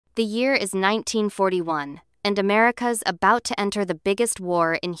The year is 1941, and America's about to enter the biggest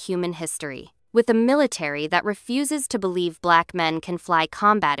war in human history, with a military that refuses to believe black men can fly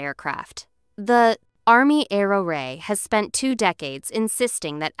combat aircraft. The Army Air Corps has spent 2 decades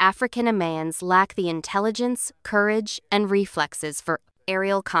insisting that African Americans lack the intelligence, courage, and reflexes for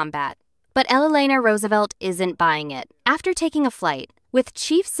aerial combat. But Eleanor Roosevelt isn't buying it. After taking a flight with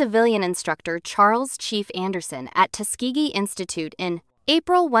Chief Civilian Instructor Charles Chief Anderson at Tuskegee Institute in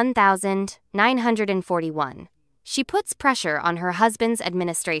April 1941, she puts pressure on her husband's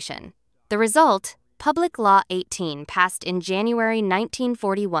administration. The result, Public Law 18 passed in January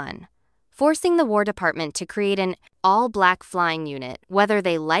 1941, forcing the War Department to create an all-black flying unit. Whether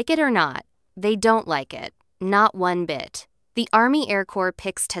they like it or not, they don't like it, not one bit. The Army Air Corps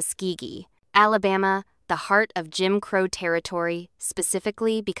picks Tuskegee, Alabama, the heart of Jim Crow territory,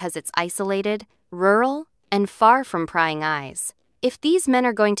 specifically because it's isolated, rural, and far from prying eyes. If these men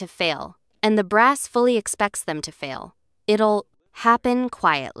are going to fail, and the brass fully expects them to fail, it'll happen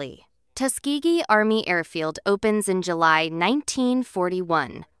quietly. Tuskegee Army Airfield opens in July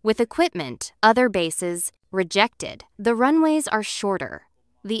 1941, with equipment, other bases, rejected. The runways are shorter.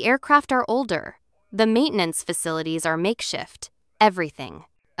 The aircraft are older. The maintenance facilities are makeshift. Everything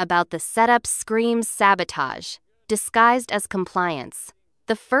about the setup screams sabotage, disguised as compliance.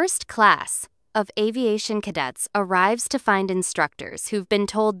 The first class of aviation cadets arrives to find instructors who've been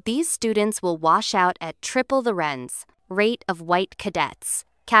told these students will wash out at triple the rate of white cadets.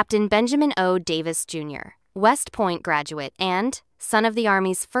 Captain Benjamin O. Davis, Jr., West Point graduate and son of the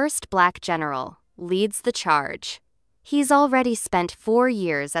Army's first black general, leads the charge. He's already spent 4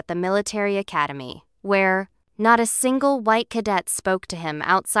 years at the military academy, where not a single white cadet spoke to him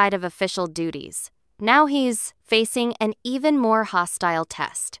outside of official duties. Now he's facing an even more hostile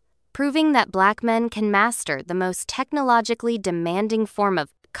test, proving that black men can master the most technologically demanding form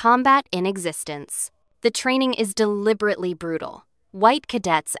of combat in existence. The training is deliberately brutal. White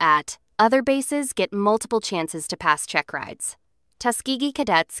cadets at other bases get multiple chances to pass check rides. Tuskegee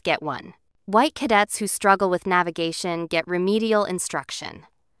cadets get 1. White cadets who struggle with navigation get remedial instruction.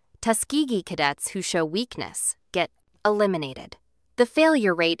 Tuskegee cadets who show weakness get eliminated. The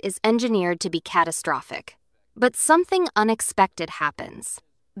failure rate is engineered to be catastrophic. But something unexpected happens.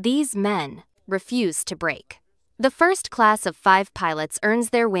 These men refuse to break. The first class of 5 pilots earns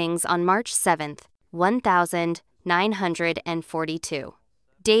their wings on March 7, 1942.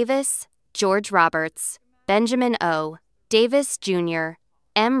 Davis, George Roberts, Benjamin O. Davis Jr.,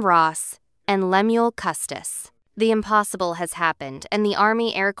 M. Ross, and Lemuel Custis. The impossible has happened, and the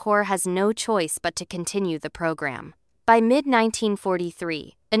Army Air Corps has no choice but to continue the program. By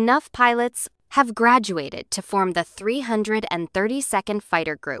mid-1943, enough pilots have graduated to form the 332nd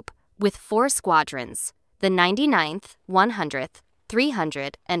Fighter Group, with 4 squadrons, the 99th, 100th,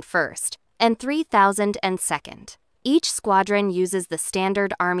 300th, and 1st, and 3002nd. Each squadron uses the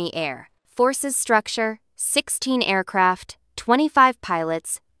standard Army Air Forces structure, 16 aircraft, 25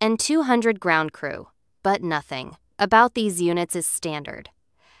 pilots, and 200 ground crew. But nothing about these units is standard.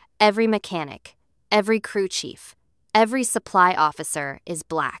 Every mechanic, every crew chief, every supply officer is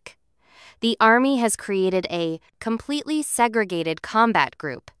black. The Army has created a completely segregated combat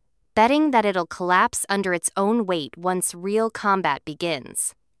group, betting that it'll collapse under its own weight once real combat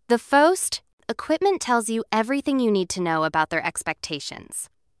begins. The FOST equipment tells you everything you need to know about their expectations.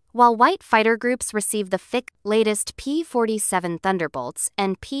 While white fighter groups receive the latest P-47 Thunderbolts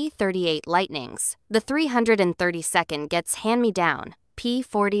and P-38 Lightnings, the 332nd gets hand-me-down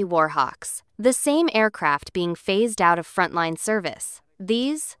P-40 Warhawks, the same aircraft being phased out of frontline service.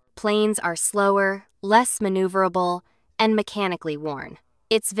 These planes are slower, less maneuverable, and mechanically worn.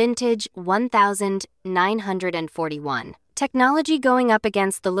 It's vintage 1941. Technology going up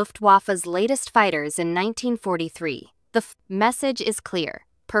against the Luftwaffe's latest fighters in 1943. The message is clear.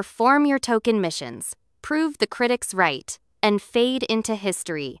 Perform your token missions, prove the critics right, and fade into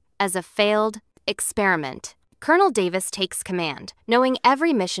history as a failed experiment. Colonel Davis takes command, knowing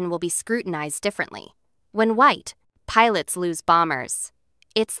every mission will be scrutinized differently. When white pilots lose bombers,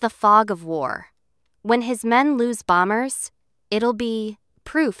 it's the fog of war. When his men lose bombers, it'll be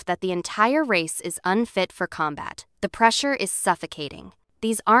proof that the entire race is unfit for combat. The pressure is suffocating.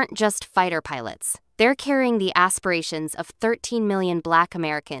 These aren't just fighter pilots. They're carrying the aspirations of 13 million black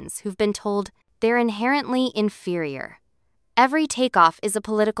Americans who've been told they're inherently inferior. Every takeoff is a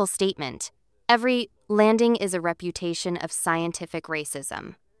political statement. Every landing is a reputation of scientific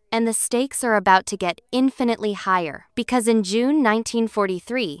racism. And the stakes are about to get infinitely higher because in June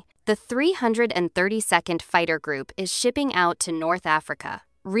 1943, the 332nd Fighter Group is shipping out to North Africa.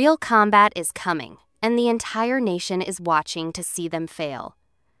 Real combat is coming, and the entire nation is watching to see them fail.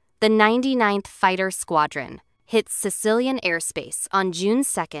 The 99th Fighter Squadron hits Sicilian airspace on June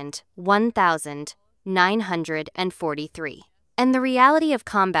 2nd, 1943. And the reality of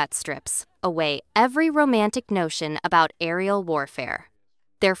combat strips away every romantic notion about aerial warfare.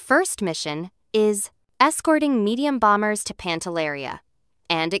 Their first mission is escorting medium bombers to Pantelleria.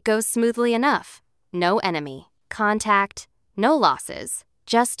 And it goes smoothly enough. No enemy contact, no losses,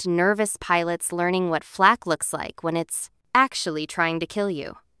 just nervous pilots learning what flak looks like when it's actually trying to kill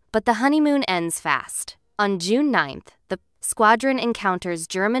you. But the honeymoon ends fast. On June 9th, the squadron encounters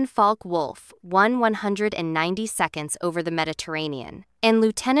German Focke-Wulf 190 seconds over the Mediterranean, and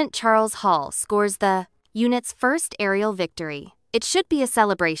Lieutenant Charles Hall scores the unit's first aerial victory. It should be a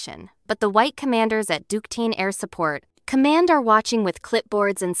celebration, but the white commanders at Duquesne Air Support Command are watching with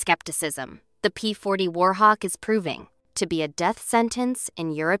clipboards and skepticism. The P-40 Warhawk is proving to be a death sentence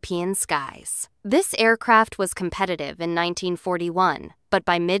in European skies. This aircraft was competitive in 1941, but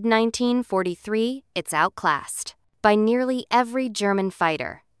by mid-1943, it's outclassed by nearly every German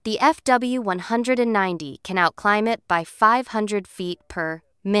fighter. The FW-190 can outclimb it by 500 feet per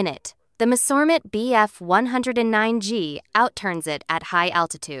minute. The Messerschmitt Bf-109G outturns it at high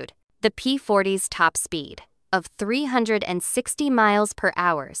altitude. The P-40's top speed of 360 miles per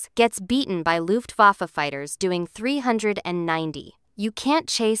hour gets beaten by Luftwaffe fighters doing 390. You can't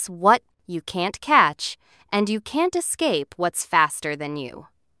chase what you can't catch, and you can't escape what's faster than you.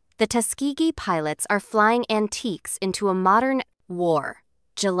 The Tuskegee pilots are flying antiques into a modern war.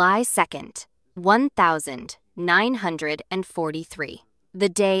 July 2nd, 1943. The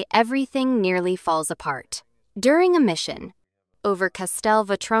day everything nearly falls apart. During a mission over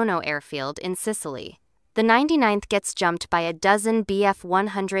Castelvetrono airfield in Sicily, the 99th gets jumped by a dozen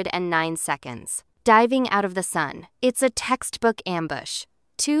Bf-109 seconds. Diving out of the sun, it's a textbook ambush.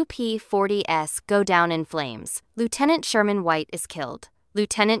 Two P-40s go down in flames. Lieutenant Sherman White is killed.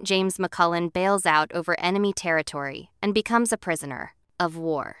 Lieutenant James McCullen bails out over enemy territory and becomes a prisoner of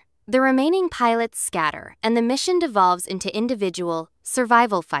war. The remaining pilots scatter, and the mission devolves into individual,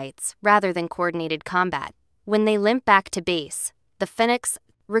 survival fights rather than coordinated combat. When they limp back to base, the Phoenix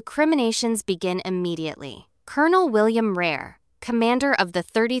recriminations begin immediately. Colonel William Rare, commander of the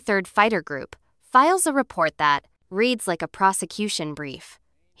 33rd Fighter Group, files a report that reads like a prosecution brief.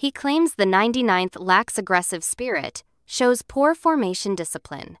 He claims the 99th lacks aggressive spirit, shows poor formation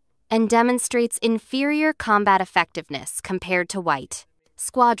discipline, and demonstrates inferior combat effectiveness compared to white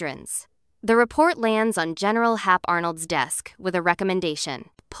squadrons. The report lands on General Hap Arnold's desk with a recommendation: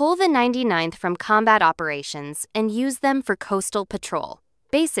 pull the 99th from combat operations and use them for coastal patrol.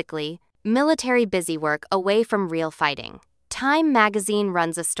 Basically, military busywork away from real fighting. Time magazine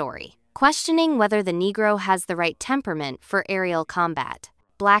runs a story questioning whether the Negro has the right temperament for aerial combat.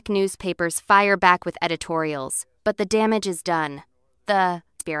 Black newspapers fire back with editorials, but the damage is done. The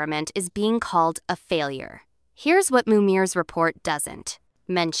experiment is being called a failure. Here's what Mumir's report doesn't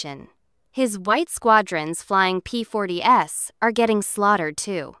mention. His white squadrons flying P-40s are getting slaughtered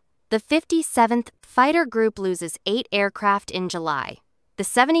too. The 57th Fighter Group loses 8 aircraft in July. The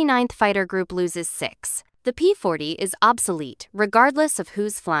 79th Fighter Group loses 6. The P-40 is obsolete regardless of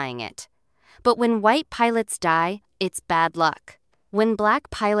who's flying it. But when white pilots die, it's bad luck. When black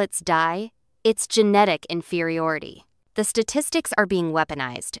pilots die, it's genetic inferiority. The statistics are being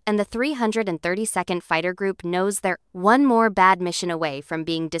weaponized, and the 332nd Fighter Group knows they're one more bad mission away from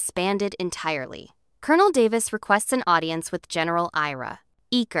being disbanded entirely. Colonel Davis requests an audience with General Ira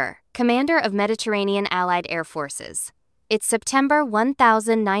Eaker, commander of Mediterranean Allied Air Forces. It's September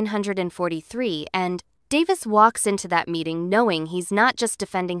 1943, and Davis walks into that meeting knowing he's not just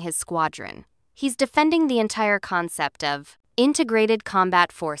defending his squadron. He's defending the entire concept of integrated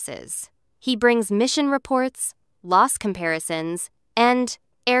combat forces. He brings mission reports, loss comparisons, and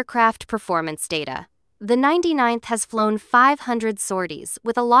aircraft performance data. The 99th has flown 500 sorties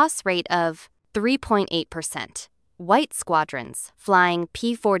with a loss rate of 3.8%. White squadrons flying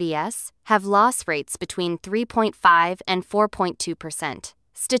P-40s have loss rates between 3.5 and 4.2%.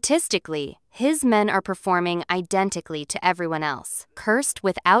 Statistically, his men are performing identically to everyone else, cursed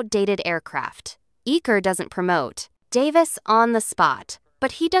with outdated aircraft. Eaker doesn't promote Davis on the spot,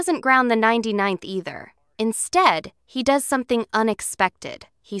 but he doesn't ground the 99th either. Instead, he does something unexpected.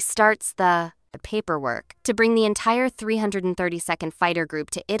 He starts the paperwork to bring the entire 332nd Fighter Group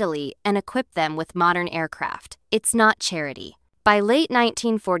to Italy and equip them with modern aircraft. It's not charity. By late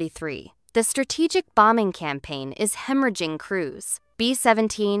 1943, the strategic bombing campaign is hemorrhaging crews.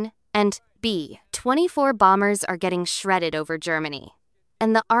 B-17 and B-24 bombers are getting shredded over Germany.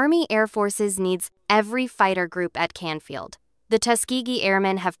 And the Army Air Forces needs every fighter group at Canfield. The Tuskegee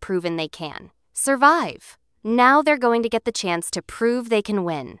Airmen have proven they can survive. Now they're going to get the chance to prove they can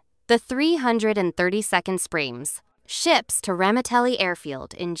win. The 332nd Springs ships to Ramitelli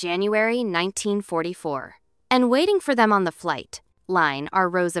Airfield in January 1944. And waiting for them on the flight line are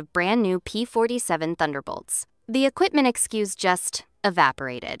rows of brand new P-47 Thunderbolts. The equipment excuse just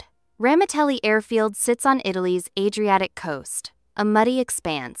evaporated. Ramitelli Airfield sits on Italy's Adriatic coast, a muddy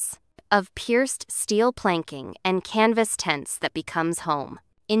expanse of pierced steel planking and canvas tents that becomes home.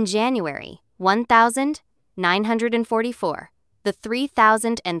 In January 1944, the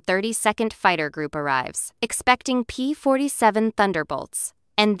 3032nd Fighter Group arrives, expecting P-47 Thunderbolts,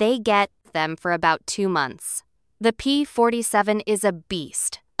 and they get them for about 2 months. The P-47 is a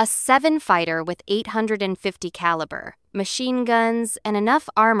beast, a 7-fighter with 850 caliber, machine guns, and enough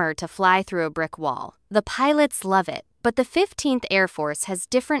armor to fly through a brick wall. The pilots love it, but the 15th Air Force has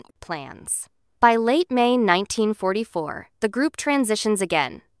different plans. By late May 1944, the group transitions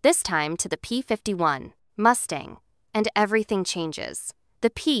again, this time to the P-51 Mustang, and everything changes. The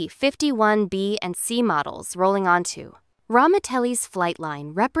P-51B and C models rolling onto Ramitelli's flight line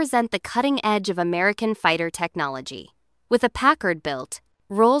represent the cutting edge of American fighter technology. With a Packard-built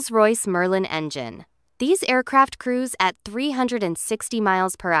Rolls-Royce Merlin engine, these aircraft cruise at 360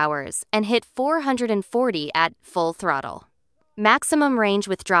 miles per hour and hit 440 at full throttle. Maximum range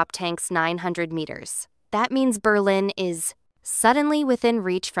with drop tanks 900 meters. That means Berlin is suddenly within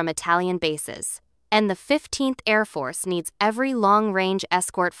reach from Italian bases, and the 15th Air Force needs every long-range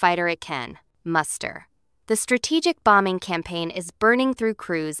escort fighter it can muster. The strategic bombing campaign is burning through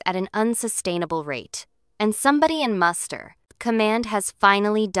crews at an unsustainable rate, and somebody in muster command has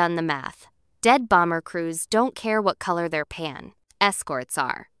finally done the math. Dead bomber crews don't care what color their escorts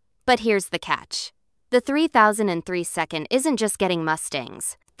are. But here's the catch. The 3032nd isn't just getting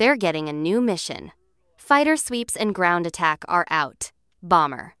Mustangs, they're getting a new mission. Fighter sweeps and ground attack are out.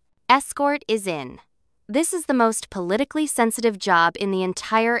 Bomber escort is in. This is the most politically sensitive job in the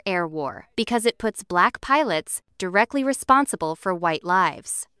entire air war because it puts black pilots directly responsible for white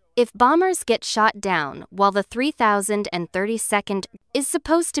lives. If bombers get shot down while the 3032nd is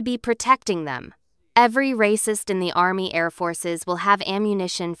supposed to be protecting them, every racist in the Army Air Forces will have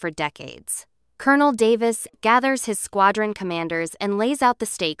ammunition for decades. Colonel Davis gathers his squadron commanders and lays out the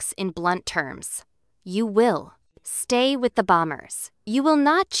stakes in blunt terms. You will stay with the bombers. You will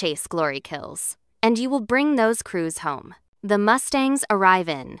not chase glory kills. And you will bring those crews home. The Mustangs arrive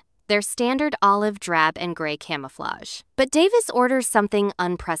in their standard olive, drab, and gray camouflage. But Davis orders something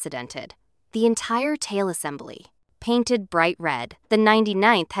unprecedented. The entire tail assembly, painted bright red. The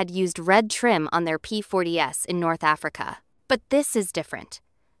 99th had used red trim on their P-40S in North Africa. But this is different.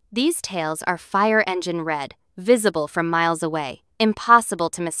 These tails are fire engine red, visible from miles away,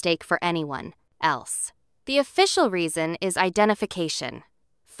 impossible to mistake for anyone else. The official reason is identification.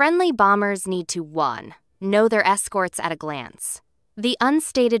 Friendly bombers need to, 1, know their escorts at a glance. The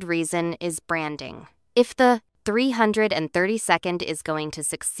unstated reason is branding. If the 332nd is going to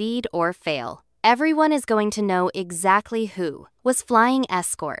succeed or fail, everyone is going to know exactly who was flying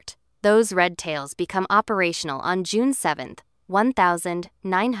escort. Those red tails become operational on June 7,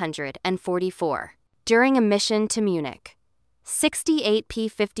 1944, during a mission to Munich. 68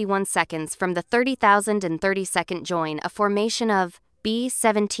 P-51 seconds from the 30,032nd join a formation of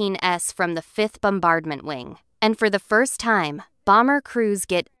B-17S from the 5th Bombardment Wing, and for the first time, bomber crews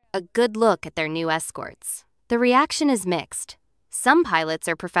get a good look at their new escorts. The reaction is mixed. Some pilots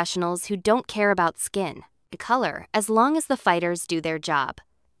are professionals who don't care about skin, color, as long as the fighters do their job.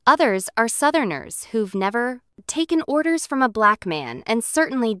 Others are Southerners who've never taken orders from a black man and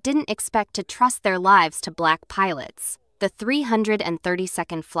certainly didn't expect to trust their lives to black pilots. The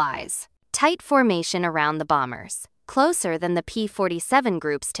 332nd flies. Tight formation around the bombers, closer than the P-47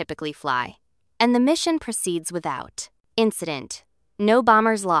 groups typically fly, and the mission proceeds without incident. No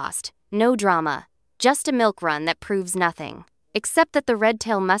bombers lost, no drama, just a milk run that proves nothing, except that the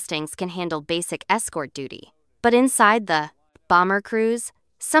red-tail Mustangs can handle basic escort duty. But inside the bomber crews,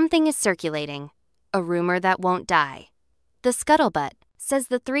 something is circulating, a rumor that won't die. The scuttlebutt says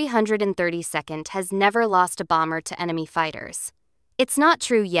the 332nd has never lost a bomber to enemy fighters. It's not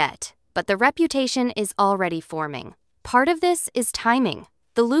true yet, but the reputation is already forming. Part of this is timing.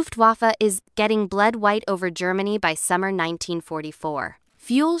 The Luftwaffe is getting bled white over Germany by summer 1944.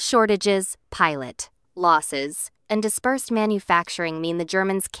 Fuel shortages, pilot losses, and dispersed manufacturing mean the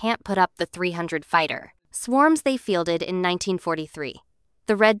Germans can't put up the 300 fighter swarms they fielded in 1943.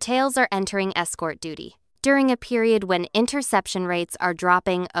 The Red Tails are entering escort duty during a period when interception rates are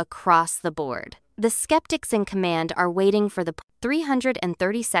dropping across the board. The skeptics in command are waiting for the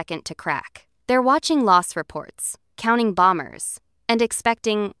 332nd to crack. They're watching loss reports, counting bombers, and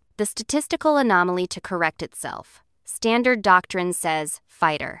expecting the statistical anomaly to correct itself. Standard doctrine says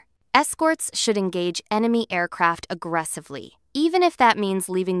fighter Escorts should engage enemy aircraft aggressively, even if that means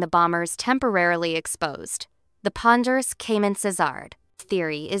leaving the bombers temporarily exposed. The ponderous Cayman-César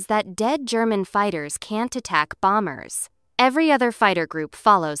theory is that dead German fighters can't attack bombers. Every other fighter group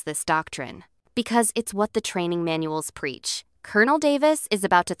follows this doctrine, because it's what the training manuals preach. Colonel Davis is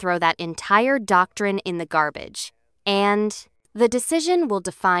about to throw that entire doctrine in the garbage. And the decision will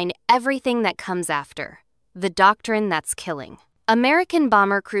define everything that comes after. The doctrine that's killing. American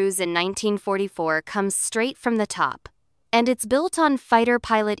bomber crews in 1944 comes straight from the top, and it's built on fighter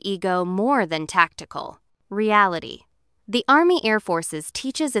pilot ego more than tactical reality. The Army Air Forces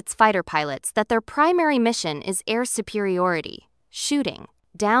teaches its fighter pilots that their primary mission is air superiority, shooting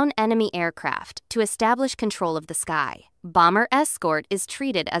down enemy aircraft to establish control of the sky. Bomber escort is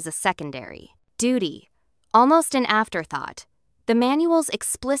treated as a secondary duty, almost an afterthought. The manuals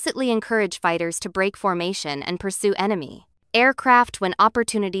explicitly encourage fighters to break formation and pursue enemy aircraft when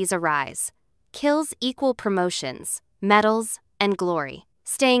opportunities arise. Kills equal promotions, medals, and glory.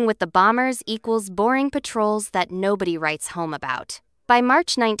 Staying with the bombers equals boring patrols that nobody writes home about. By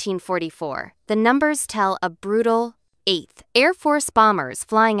March 1944, the numbers tell a brutal 8th. Air Force bombers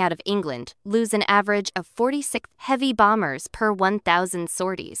flying out of England lose an average of 46 heavy bombers per 1,000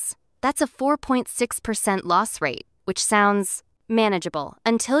 sorties. That's a 4.6% loss rate, which sounds manageable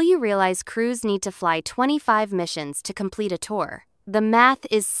until you realize crews need to fly 25 missions to complete a tour. The math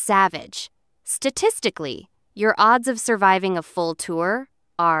is savage. Statistically, your odds of surviving a full tour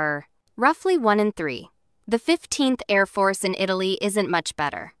are roughly 1 in 3. The 15th Air Force in Italy isn't much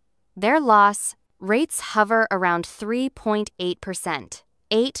better. Their loss rates hover around 3.8%,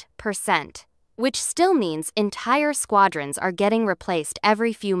 8%, which still means entire squadrons are getting replaced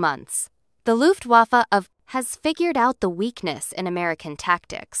every few months. The Luftwaffe has figured out the weakness in American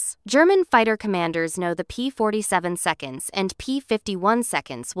tactics. German fighter commanders know the P-47 seconds and P-51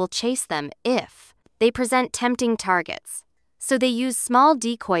 seconds will chase them if they present tempting targets. So they use small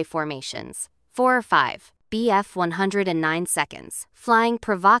decoy formations, 4 or 5, BF 109 seconds, flying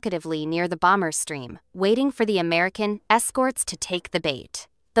provocatively near the bomber stream, waiting for the American escorts to take the bait.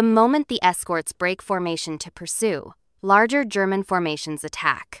 The moment the escorts break formation to pursue, larger German formations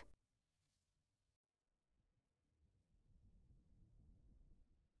attack.